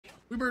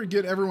We better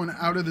get everyone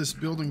out of this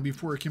building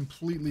before it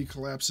completely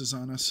collapses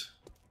on us.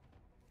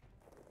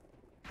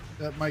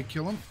 That might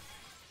kill him.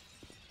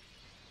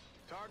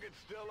 Target's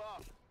still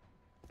up.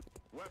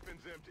 Weapons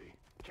empty.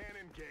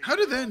 Cannon gate. How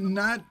did that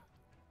not...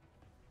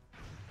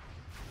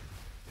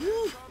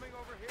 Coming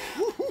over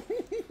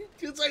here.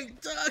 It's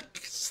like, duck,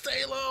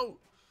 stay low.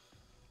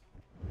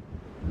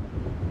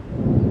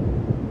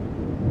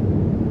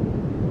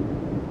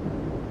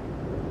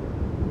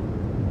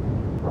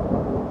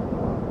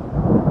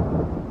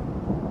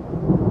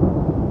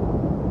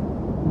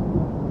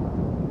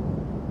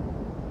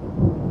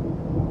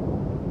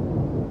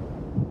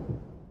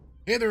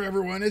 Hey there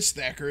everyone, it's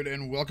Thakard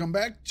and welcome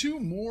back to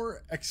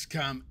more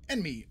XCOM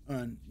Enemy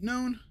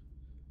Unknown.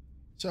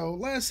 So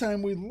last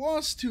time we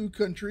lost 2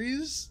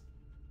 countries,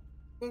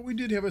 but we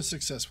did have a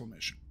successful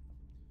mission.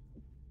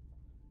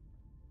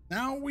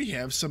 Now we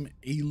have some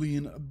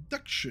alien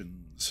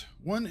abductions,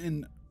 one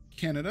in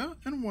Canada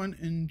and one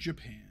in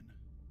Japan.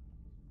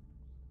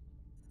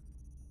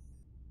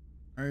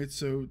 Alright,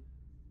 so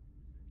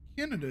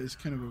Canada is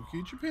kind of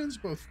okay. Japan's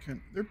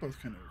they're both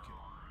kind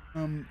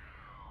of okay.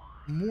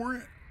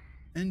 More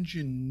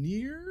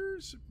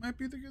engineers might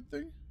be the good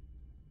thing.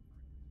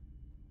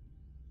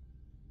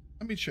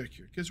 Let me check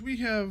here, because we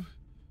have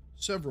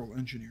several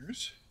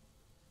engineers.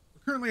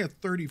 We're currently at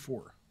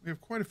 34. We have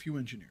quite a few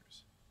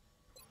engineers.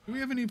 Do we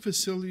have any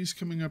facilities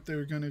coming up that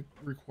are going to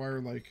require,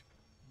 like,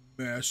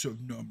 massive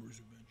numbers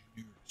of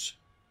engineers?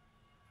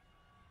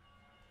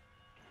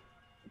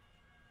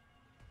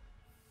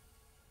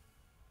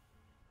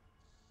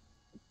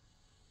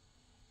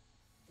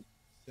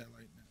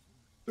 Satellite network.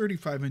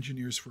 35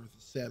 engineers for the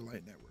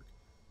satellite network.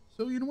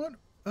 So you know what?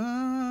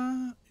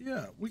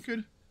 Yeah, we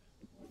could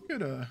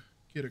get a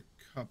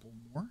couple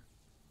more.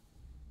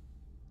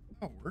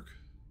 That'll work.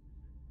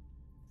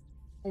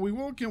 Well, we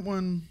will get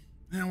one.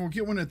 Now we'll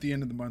get one at the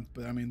end of the month,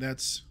 but I mean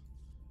that's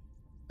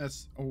a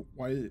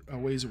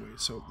ways away.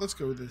 So let's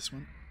go with this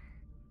one.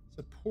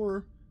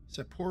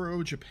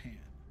 Sapporo, Japan.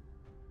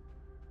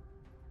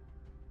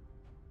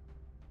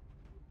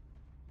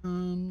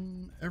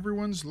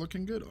 Everyone's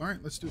looking good. All right,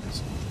 let's do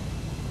this.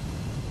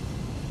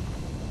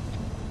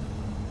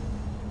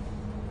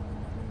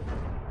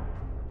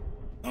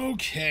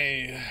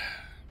 Okay.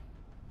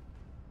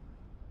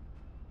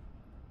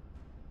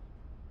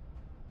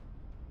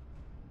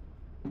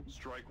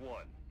 Strike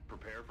 1.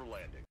 Prepare for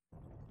landing.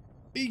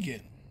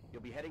 Begin.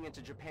 You'll be heading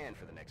into Japan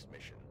for the next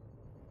mission.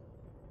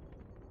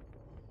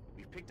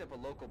 We've picked up a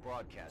local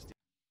broadcast.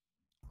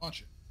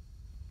 Launch it.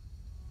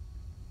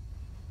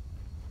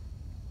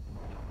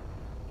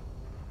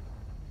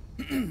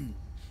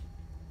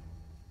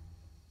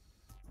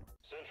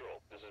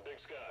 Central, this is Big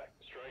Sky.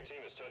 Strike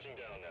team is touching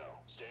down now.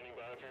 Standing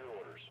by for your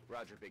orders.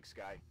 Roger, Big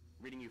Sky.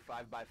 Reading you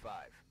 5 by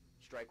 5.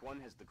 Strike 1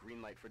 has the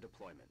green light for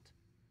deployment.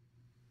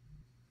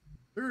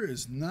 There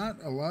is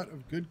not a lot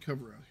of good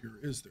cover out here,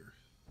 is there?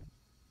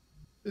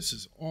 This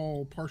is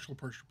all partial,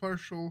 partial,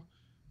 partial.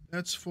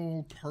 That's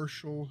full,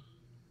 partial,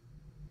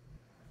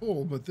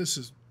 full, but this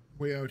is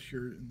way out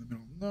here in the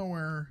middle of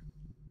nowhere.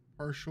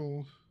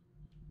 Partial,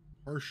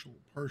 partial,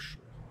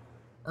 partial.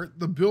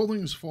 The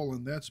building's full,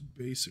 and that's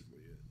basically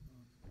it.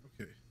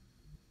 Okay.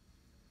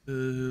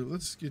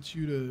 Let's get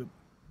you to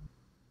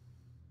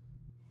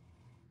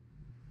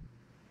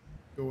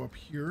go up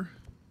here.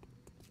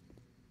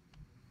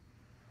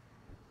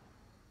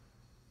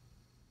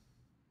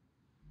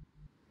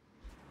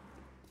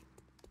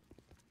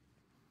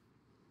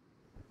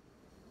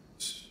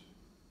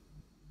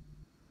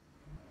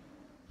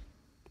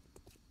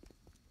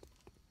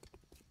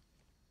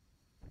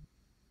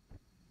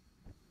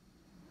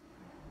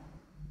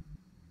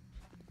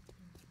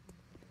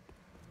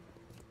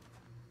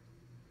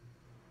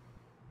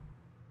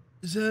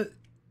 Is that...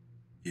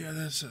 Yeah,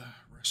 that's a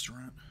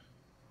restaurant.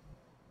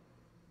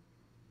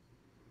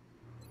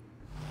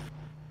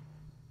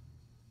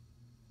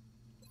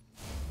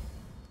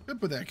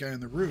 Could put that guy on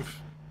the roof.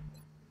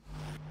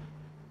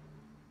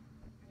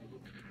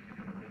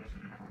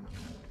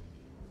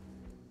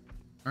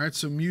 Alright,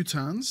 so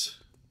mutons.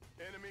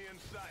 Enemy in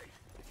sight.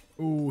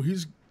 Oh,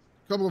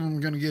 a couple of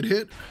them gonna get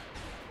hit.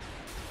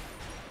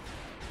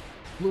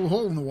 Little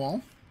hole in the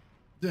wall.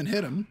 Didn't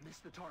hit him.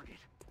 Missed the target.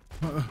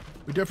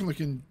 We definitely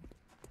can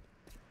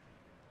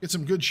get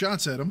some good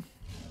shots at him.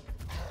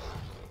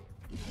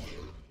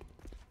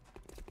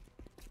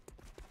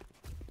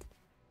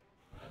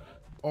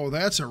 Oh,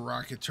 that's a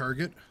rocket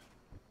target.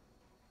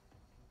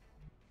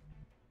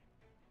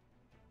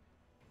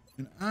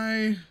 And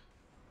I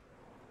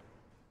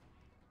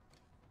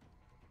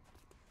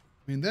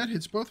mean, that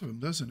hits both of them,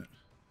 doesn't it?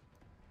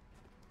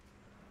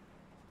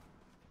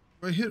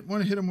 I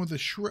want to hit him with a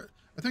shred.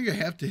 I think I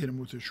have to hit him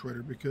with a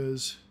shredder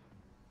because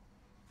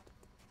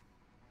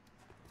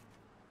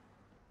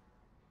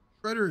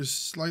shredder is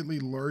slightly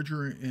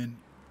larger in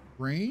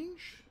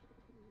range.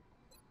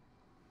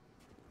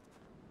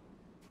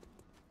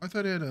 I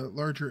thought it had a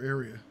larger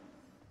area.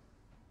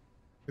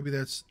 Maybe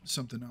that's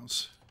something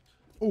else.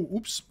 Oh,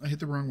 oops, I hit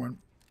the wrong one.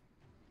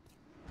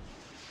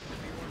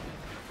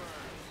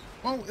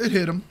 Well, it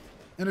hit him,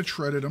 and it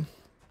shredded him.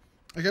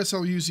 I guess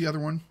I'll use the other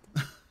one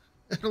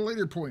at a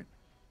later point.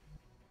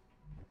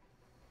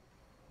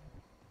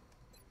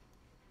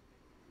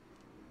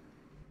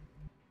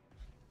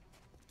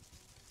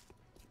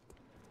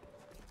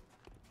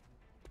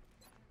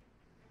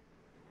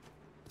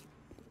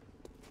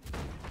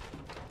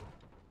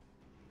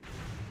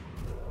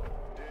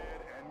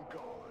 Dead and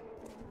gone.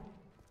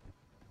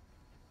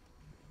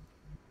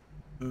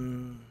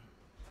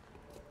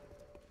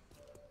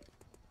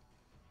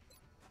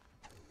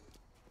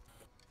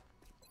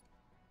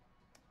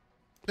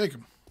 Take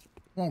him.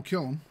 Won't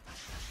kill him.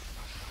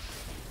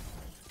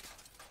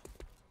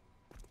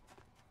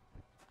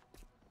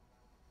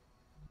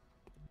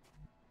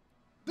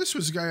 This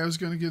was the guy I was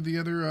going to give the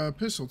other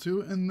pistol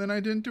to, and then I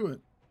didn't do it.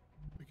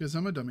 Because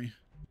I'm a dummy.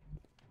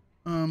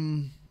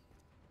 If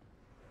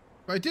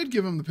I did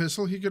give him the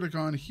pistol, he could have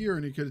gone here,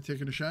 and he could have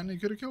taken a shot, and he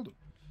could have killed him.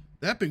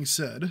 That being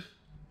said...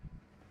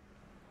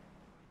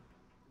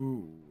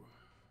 Ooh...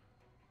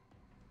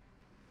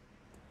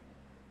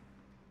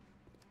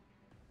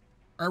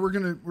 All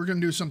right, we're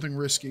gonna do something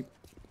risky.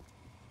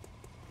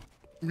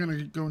 I'm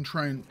gonna go and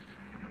try and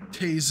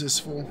tase this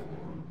fool.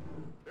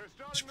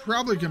 He's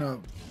probably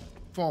gonna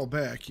fall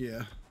back,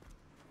 yeah.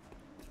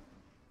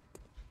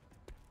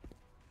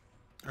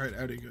 All right,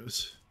 out he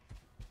goes.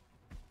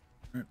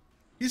 All right,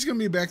 he's gonna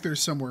be back there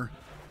somewhere.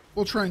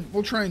 We'll try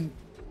and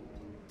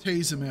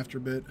tase him after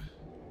a bit.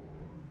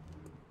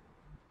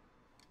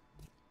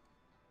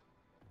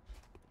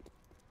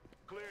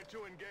 Clear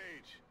to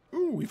engage.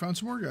 Ooh, we found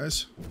some more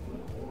guys.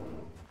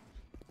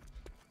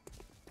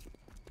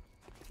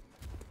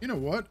 You know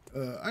what?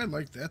 I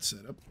like that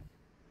setup.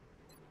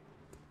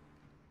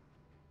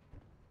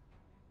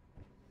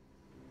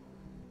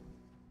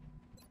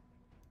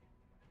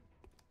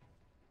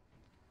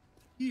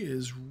 He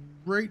is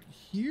right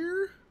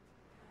here?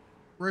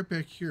 Right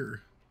back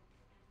here.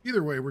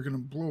 Either way, we're going to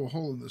blow a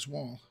hole in this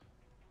wall.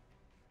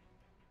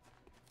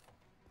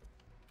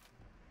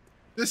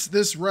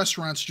 This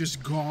restaurant's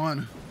just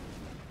gone.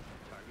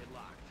 Target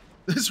locked.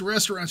 This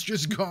restaurant's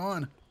just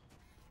gone.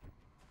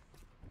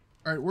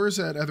 All right, where's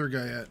that other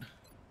guy at?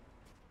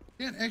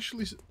 Can't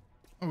actually...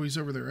 Oh, he's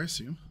over there. I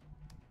see him.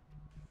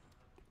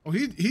 Oh,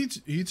 he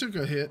took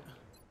a hit.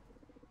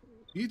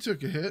 He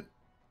took a hit.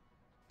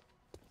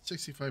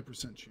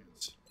 65%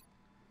 chance.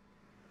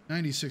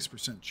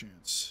 96%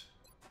 chance.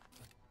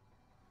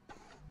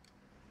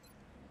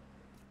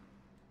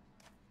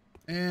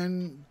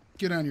 And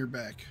get on your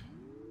back.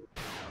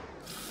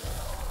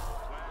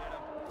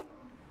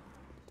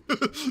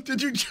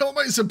 Did you tell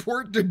my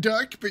support to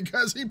duck?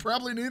 Because he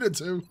probably needed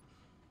to.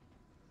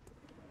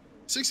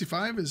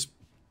 65 is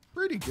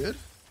pretty good.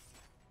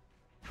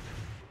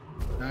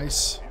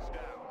 Nice.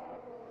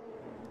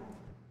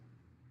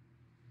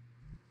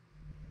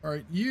 All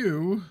right,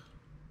 you.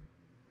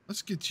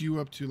 Let's get you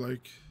up to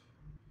like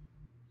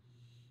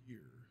here.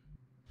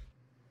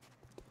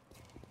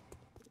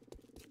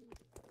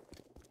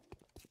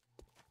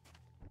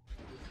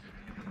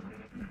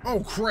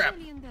 Oh crap!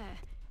 Only in there.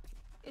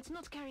 It's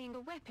not carrying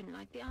a weapon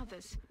like the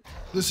others.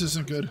 This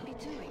isn't good. What could it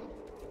be doing?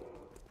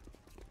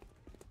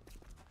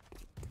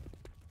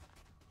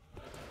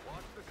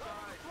 Watch the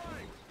side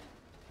flanks.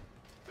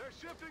 They're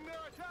shifting their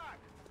attack.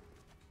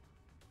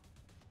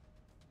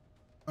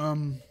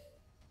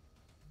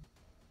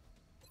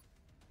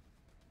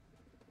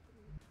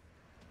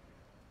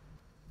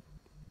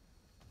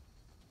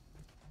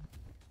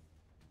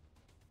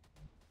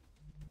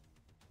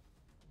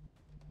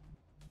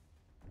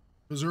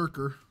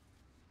 Berserker.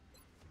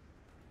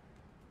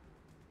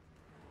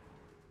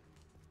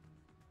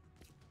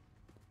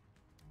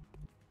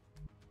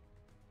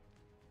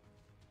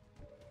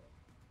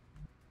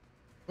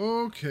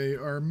 Okay,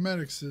 our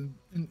medic's in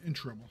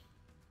trouble.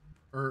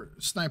 Our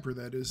sniper,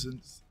 that is,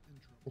 in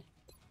trouble.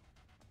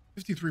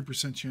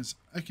 53% chance.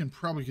 I can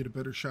probably get a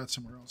better shot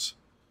somewhere else.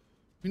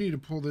 We need to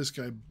pull this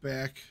guy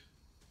back.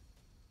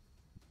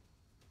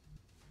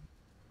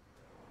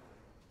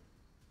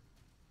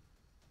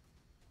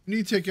 We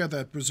need to take out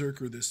that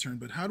berserker this turn,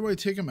 but how do I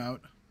take him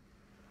out?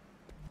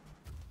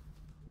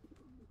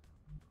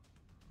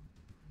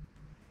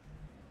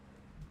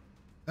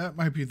 That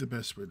might be the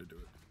best way to do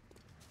it.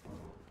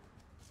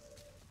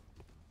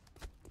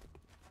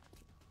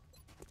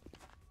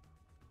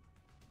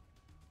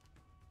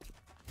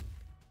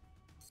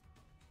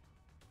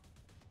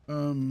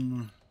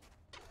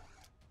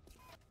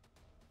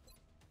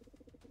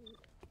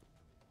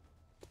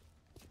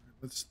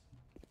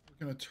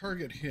 We're gonna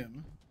target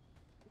him.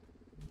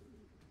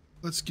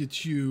 Let's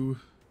get you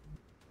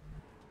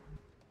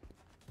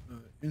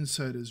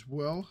inside as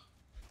well.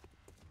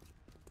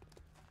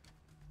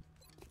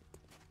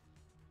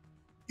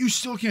 You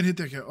still can't hit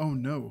that guy. Oh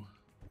no.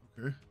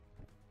 Okay.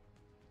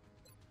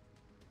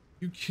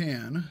 You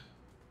can.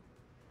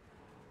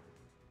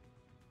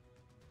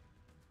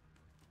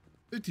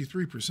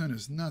 53%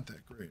 is not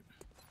that great.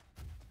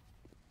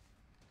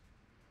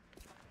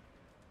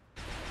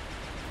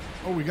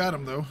 Oh, we got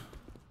him though.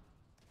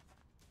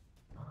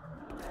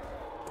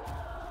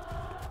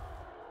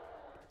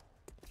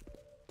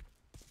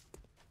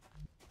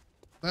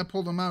 That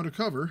pulled him out of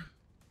cover.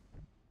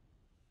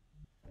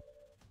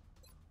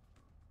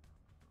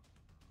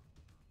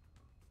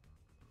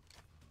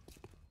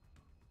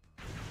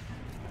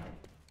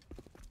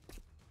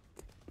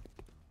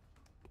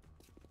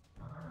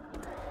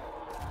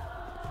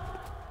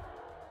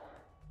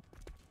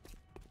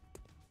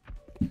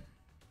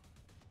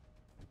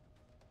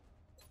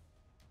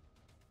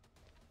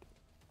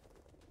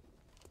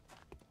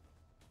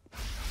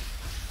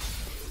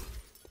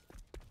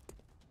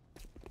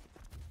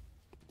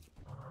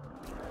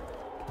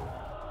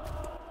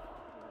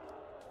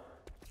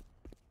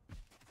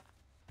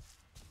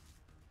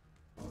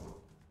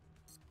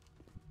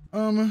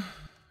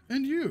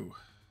 And you.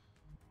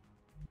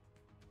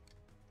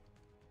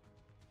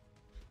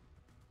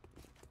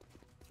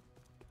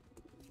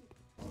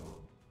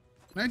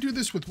 Can I do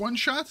this with one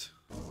shot?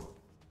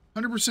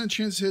 100%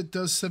 chance to hit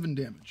does 7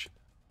 damage.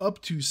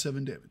 Up to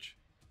 7 damage.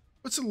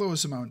 What's the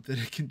lowest amount that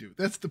it can do?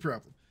 That's the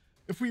problem.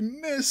 If we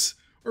miss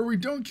or we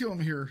don't kill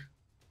him here,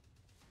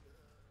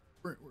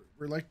 we're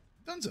like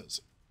dunzos.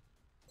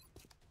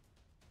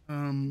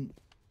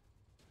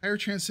 Higher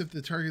chance if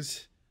the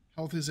target's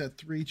health is at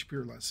 3 HP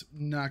or less.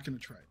 Not going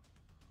to try it.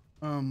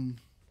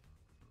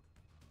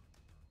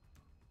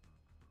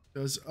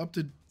 Does up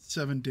to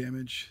 7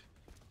 damage.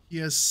 He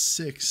has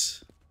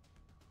 6.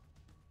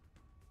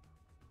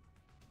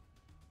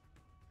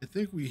 I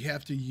think we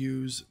have to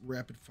use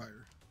rapid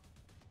fire.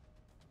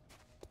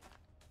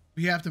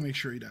 We have to make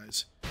sure he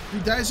dies. If he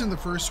dies in the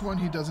first one,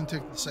 he doesn't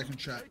take the second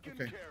shot.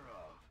 Okay.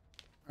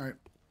 Alright.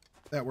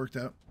 That worked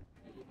out.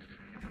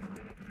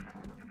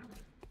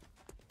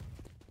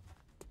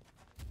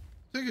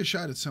 Take a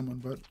shot at someone,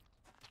 but...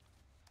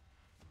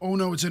 Oh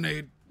no, it's an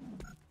aid.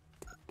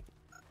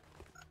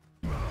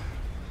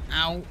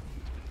 Ow.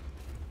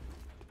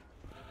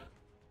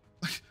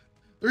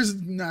 There's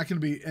not going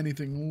to be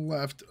anything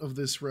left of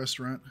this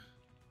restaurant.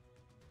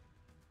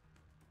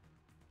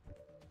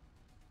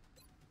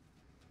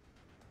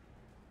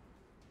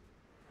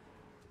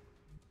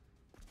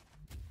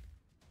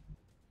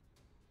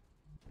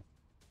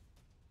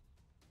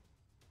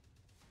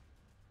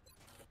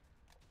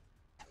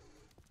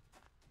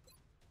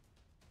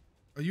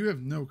 Oh, you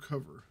have no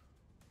cover.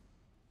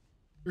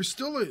 There's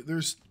still a,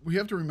 we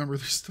have to remember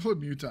there's still a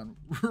muton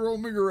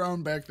roaming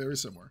around back there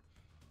somewhere.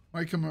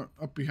 Might come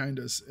up behind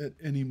us at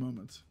any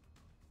moment.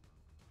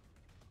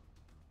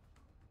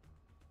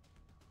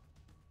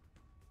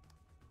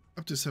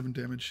 Up to 7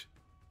 damage.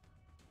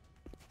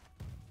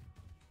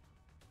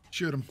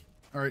 Shoot him.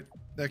 Alright,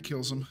 that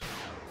kills him.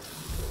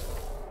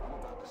 I'm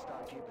about to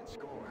start keeping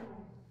score.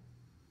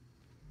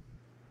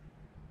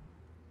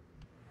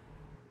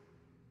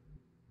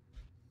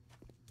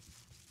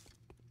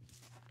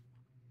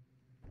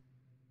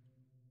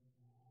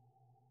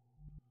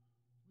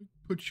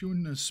 Put you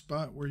in a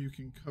spot where you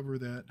can cover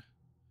that.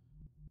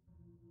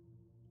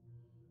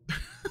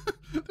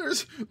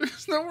 there's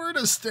nowhere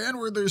to stand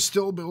where they're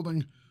still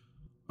building.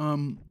 All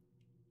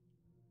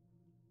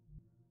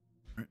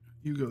right,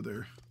 you go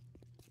there.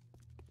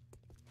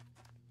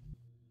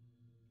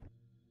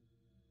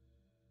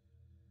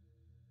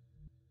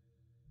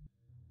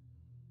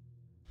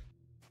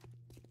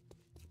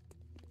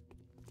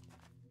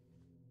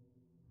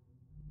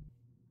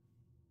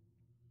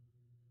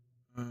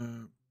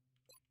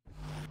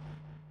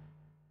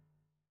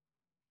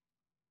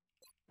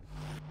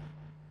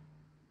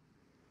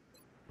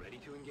 Ready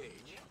to engage.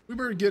 We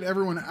better get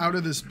everyone out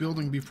of this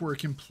building before it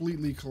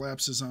completely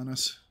collapses on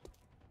us.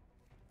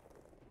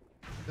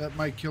 That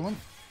might kill him.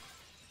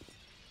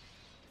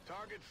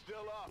 Target's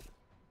still up.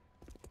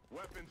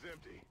 Weapons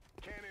empty.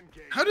 Cannon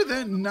engage. How did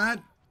that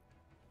not...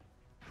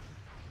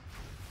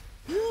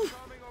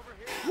 Coming over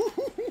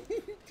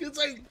here. It's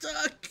like,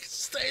 duck,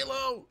 stay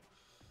low.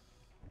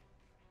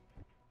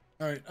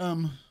 All right,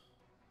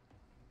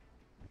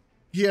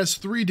 he has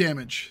 3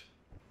 damage.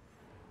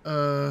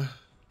 Is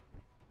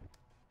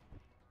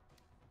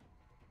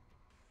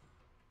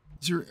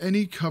there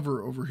any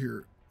cover over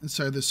here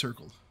inside this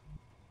circle?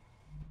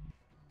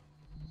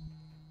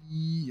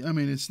 I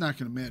mean, it's not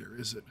going to matter,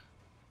 is it?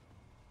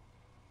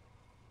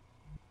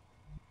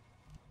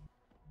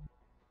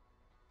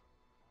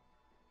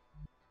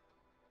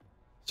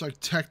 It's like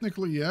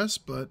technically yes,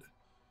 but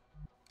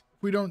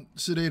if we don't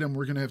sedate him,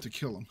 we're going to have to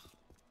kill him.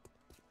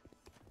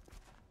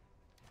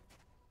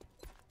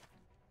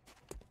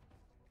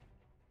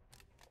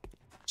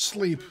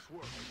 Sleep.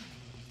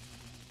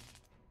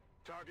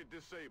 Target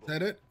disabled. Is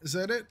that it? Is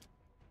that it?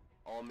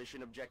 All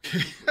mission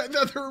objectives. I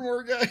thought there were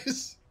more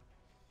guys.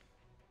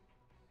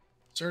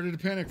 Started to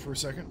panic for a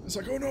second. It's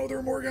like, oh no, there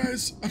are more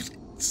guys. I'm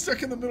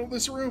stuck in the middle of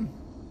this room.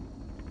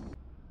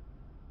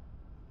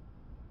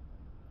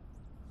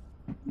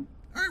 All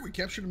right, we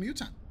captured a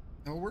mutant.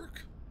 That'll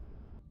work.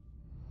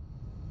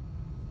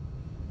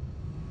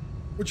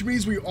 Which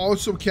means we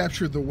also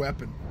captured the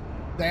weapon.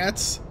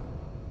 That's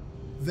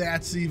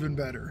even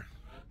better.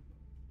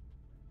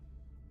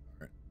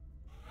 All right.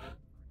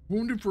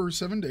 Wounded for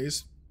 7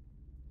 days.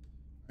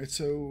 All right,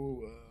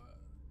 so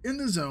In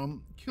the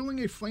zone,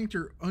 killing a flanked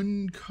or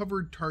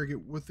uncovered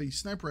target with a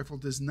sniper rifle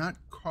does not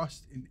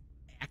cost an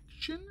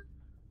action.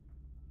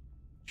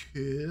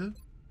 Okay.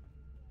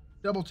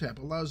 Double tap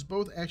allows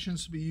both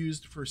actions to be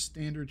used for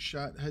standard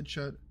shot,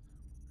 headshot,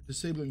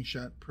 disabling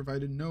shot,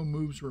 provided no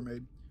moves were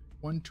made.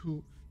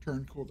 1-2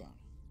 turn cooldown.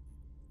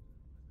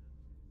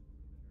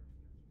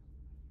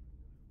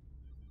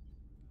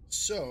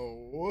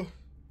 So,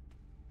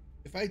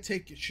 if I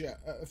take a shot,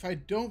 if I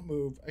don't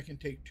move, I can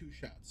take 2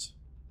 shots.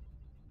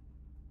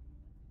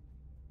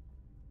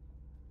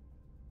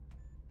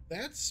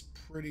 That's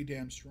pretty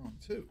damn strong,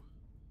 too.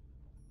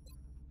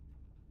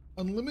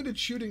 Unlimited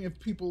shooting if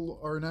people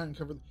are not in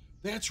cover.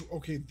 That's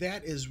okay.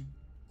 That is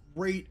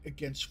great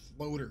against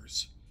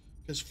floaters,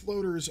 because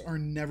floaters are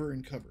never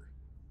in cover.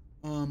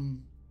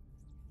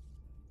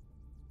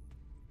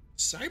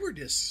 Cyber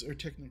discs are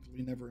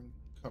technically never in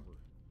cover.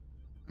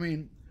 I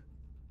mean,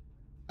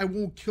 I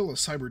won't kill a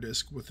cyber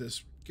disc with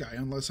this guy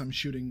unless I'm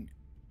shooting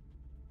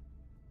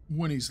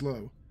when he's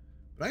low.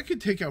 But I could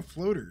take out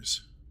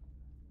floaters.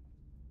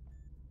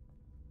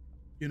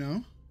 You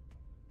know?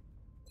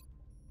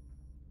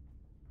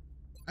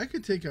 I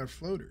could take out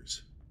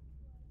floaters.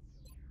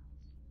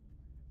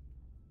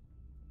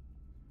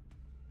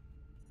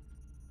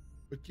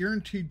 But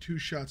guaranteed 2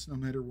 shots no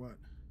matter what.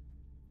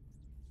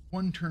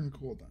 1 turn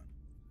cooldown.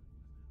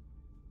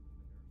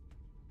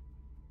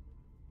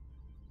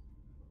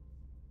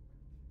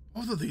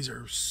 Both of these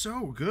are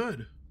so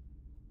good.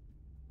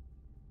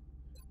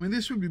 I mean,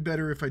 this would be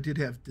better if I did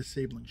have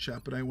disabling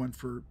shot, but I went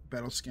for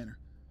battle scanner.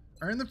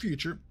 Or in the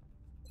future,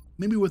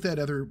 maybe with that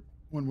other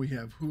one we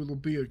have, who will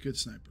be a good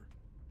sniper.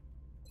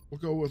 We'll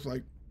go with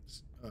like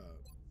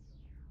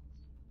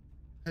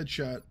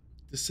headshot,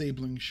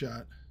 disabling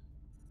shot.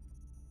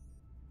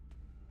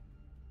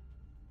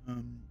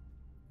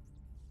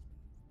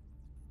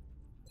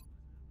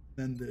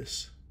 Then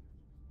this.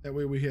 That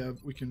way we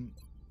can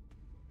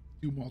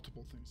do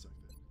multiple things like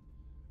that.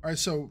 All right,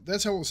 so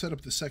that's how we'll set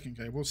up the second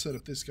guy. We'll set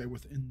up this guy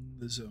within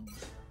the zone.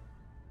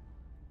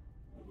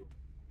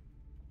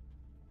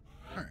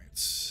 All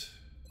right.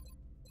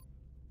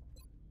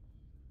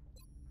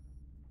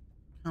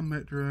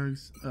 Combat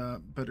drugs,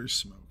 better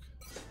smoke.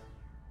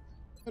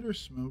 Better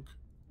smoke.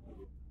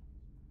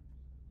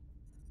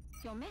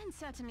 Your men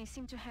certainly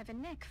seem to have a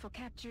knack for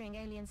capturing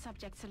alien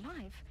subjects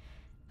alive.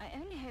 I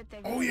only hope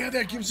they. Oh yeah,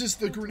 that gives us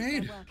the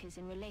grenade. Workers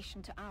in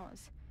relation to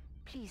ours.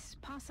 Please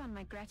pass on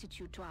my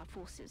gratitude to our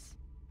forces.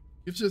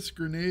 Gives us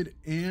grenade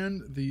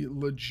and the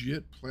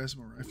legit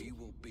plasma rifle. We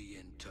will be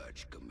in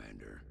touch,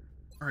 Commander.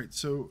 All right,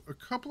 so a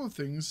couple of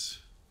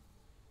things.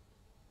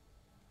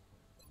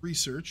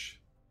 Research,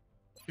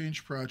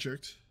 change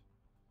project,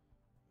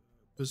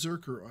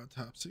 berserker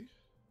autopsy.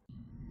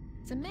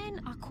 The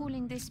men are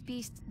calling this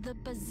beast the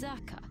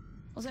Berserker,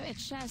 although it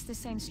shares the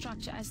same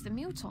structure as the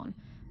Muton.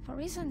 For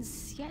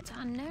reasons yet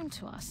unknown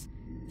to us,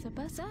 the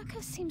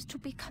Berserker seems to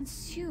be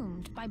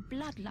consumed by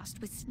bloodlust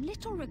with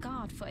little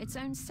regard for its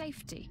own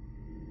safety.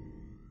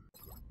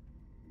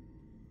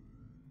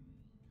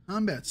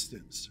 Combat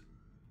stims.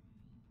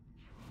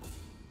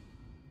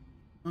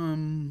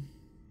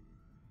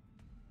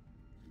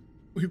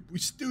 We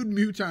stewed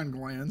muton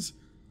glands,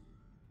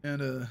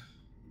 and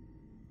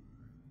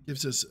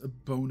gives us a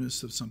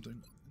bonus of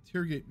something.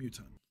 Interrogate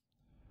muton.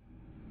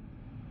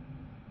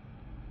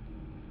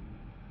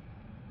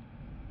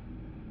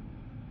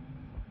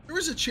 There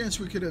was a chance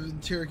we could have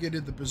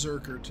interrogated the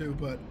Berserker too,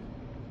 but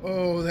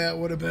oh, that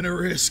would have been a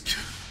risk.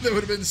 That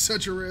would have been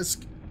such a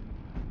risk.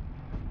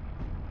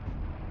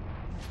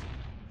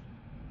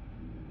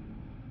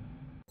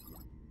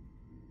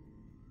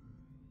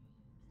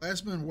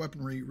 Plasma and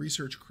weaponry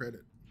research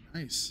credit.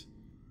 Nice.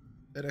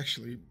 That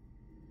actually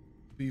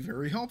be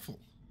very helpful,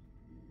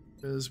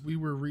 because we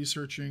were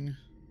researching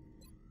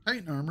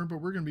Titan armor, but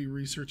we're going to be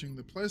researching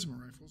the plasma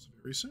rifles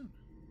very soon.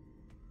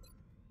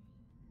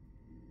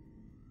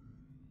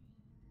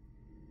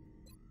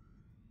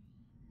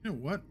 You know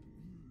what?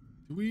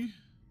 Do we?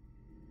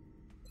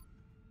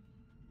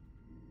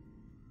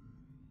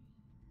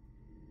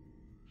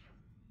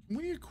 Can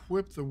we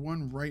equip the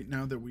one right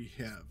now that we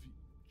have?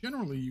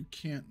 Generally, you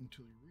can't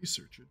until you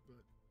research it,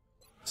 but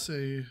let's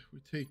say we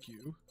take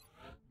you,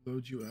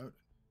 load you out.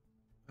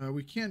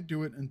 We can't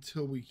do it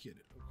until we get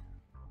it. Okay.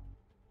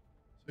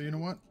 So you know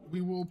what?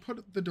 We will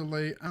put the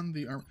delay on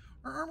the armor.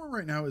 Our armor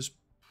right now is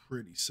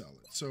pretty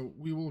solid, so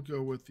we will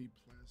go with the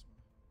plasma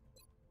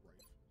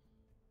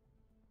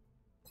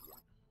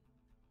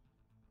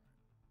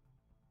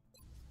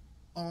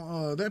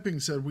rifle. That being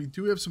said, we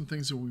do have some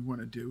things that we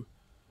want to do.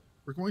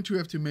 We're going to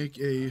have to make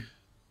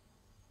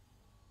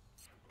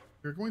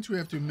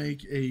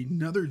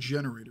another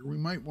generator. We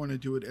might want to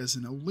do it as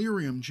an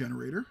Illyrium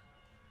generator.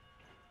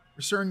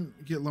 We're starting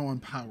to get low on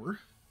power.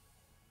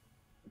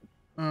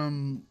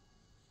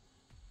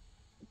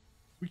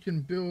 We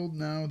can build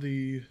now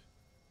the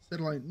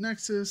satellite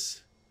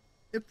nexus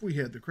if we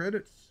had the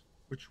credits,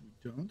 which we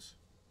don't.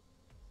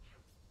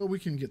 But we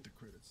can get the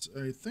credits,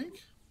 I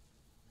think.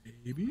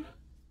 Maybe.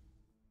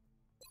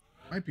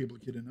 Might be able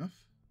to get enough.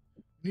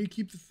 We need to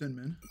keep the thin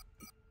men.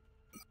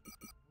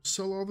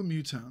 sell all the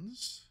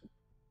mutons.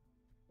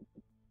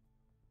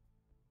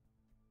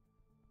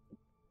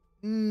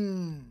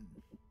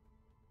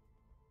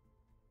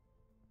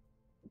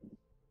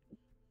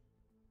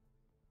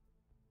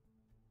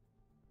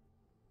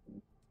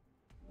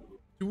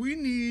 Do we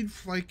need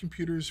flight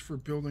computers for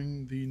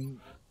building the...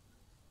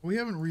 We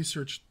haven't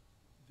researched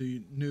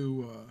the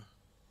new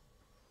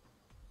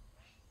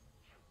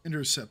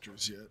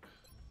interceptors yet.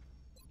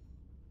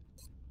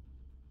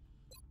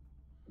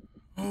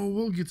 Oh,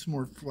 we'll get some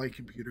more flight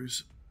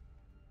computers.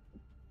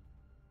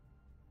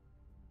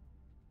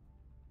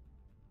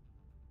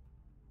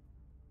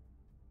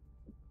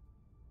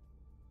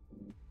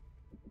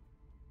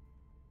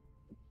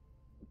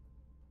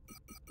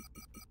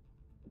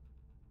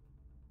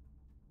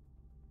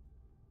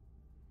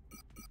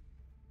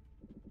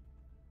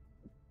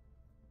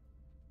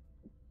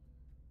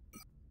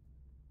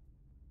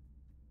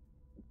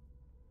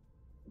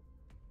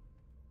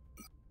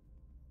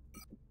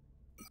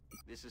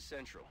 This is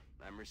Central.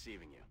 I'm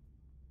receiving you.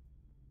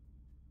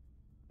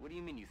 What do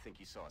you mean you think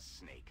you saw a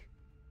snake?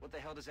 What the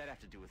hell does that have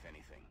to do with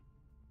anything?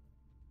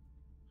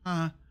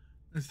 I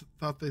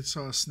thought they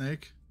saw a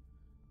snake.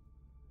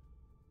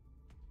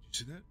 Did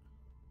you see that?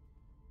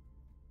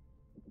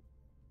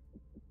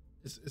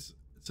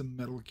 It's a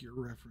Metal Gear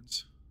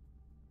reference.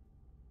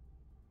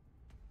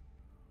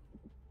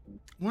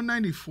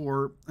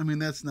 194. I mean,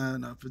 that's not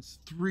enough. It's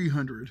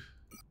 300.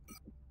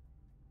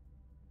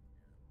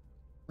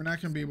 We're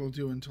not going to be able to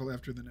do it until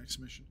after the next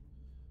mission.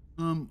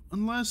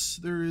 Unless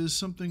there is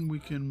something we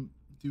can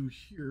do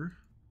here.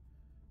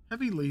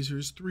 Heavy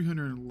lasers,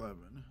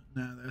 311.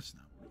 Nah, that's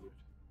not worth it.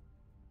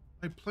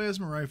 Like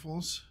plasma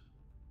rifles.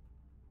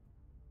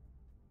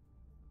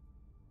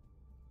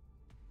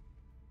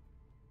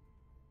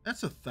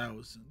 That's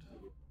 1,000.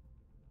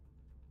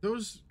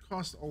 Those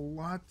cost a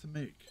lot to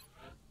make.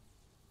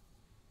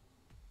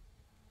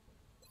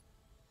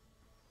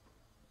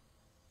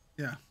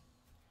 Yeah.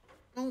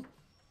 Well,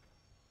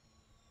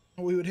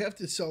 we would have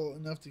to sell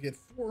enough to get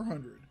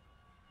 400.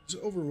 It's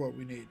over what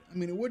we need. I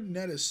mean, it wouldn't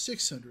net us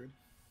 600,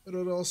 but it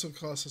would also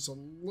cost us a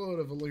load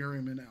of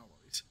Valerium and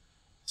alloys.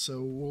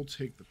 So we'll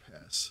take the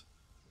pass.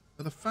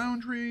 For the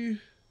foundry...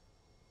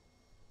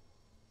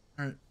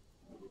 Alright.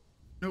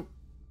 Nope.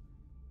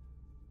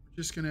 We're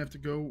just going to have to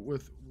go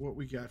with what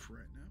we got for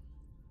right now.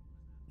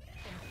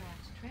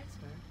 Aircraft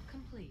transfer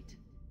complete.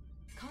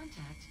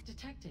 Contact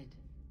detected.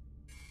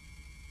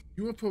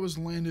 UFO has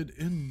landed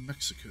in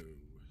Mexico.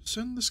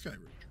 Send the Sky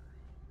Ranger.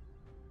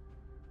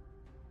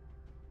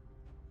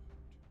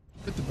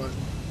 Hit the button.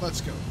 Let's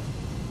go.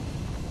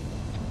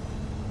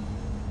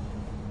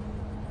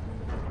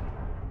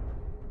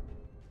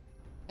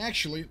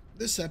 Actually,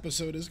 this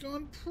episode has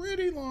gone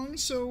pretty long,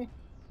 so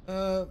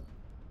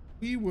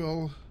we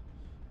will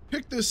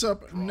pick this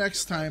up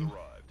next time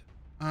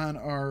on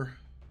our...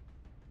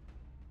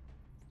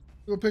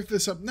 We'll pick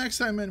this up next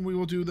time, and we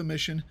will do the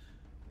mission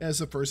as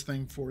the first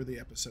thing for the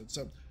episode.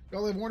 So,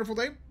 y'all have a wonderful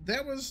day.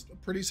 That was a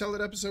pretty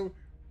solid episode.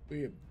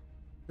 We have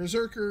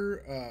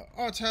Berserker,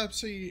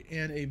 autopsy,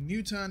 and a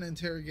muton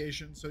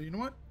interrogation. So, you know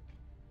what?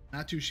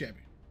 Not too shabby.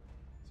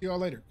 See y'all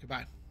later.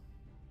 Goodbye.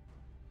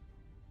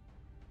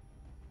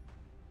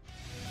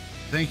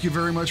 Thank you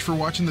very much for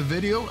watching the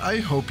video. I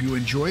hope you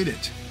enjoyed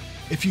it.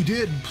 If you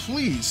did,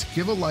 please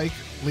give a like,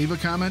 leave a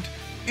comment,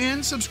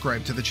 and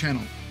subscribe to the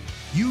channel.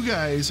 You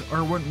guys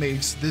are what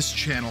makes this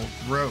channel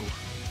grow.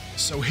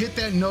 So hit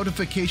that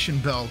notification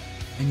bell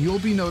and you'll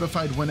be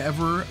notified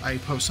whenever I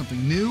post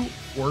something new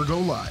or go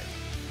live.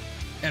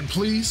 And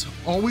please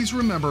always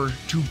remember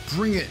to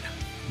bring it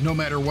no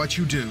matter what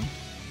you do.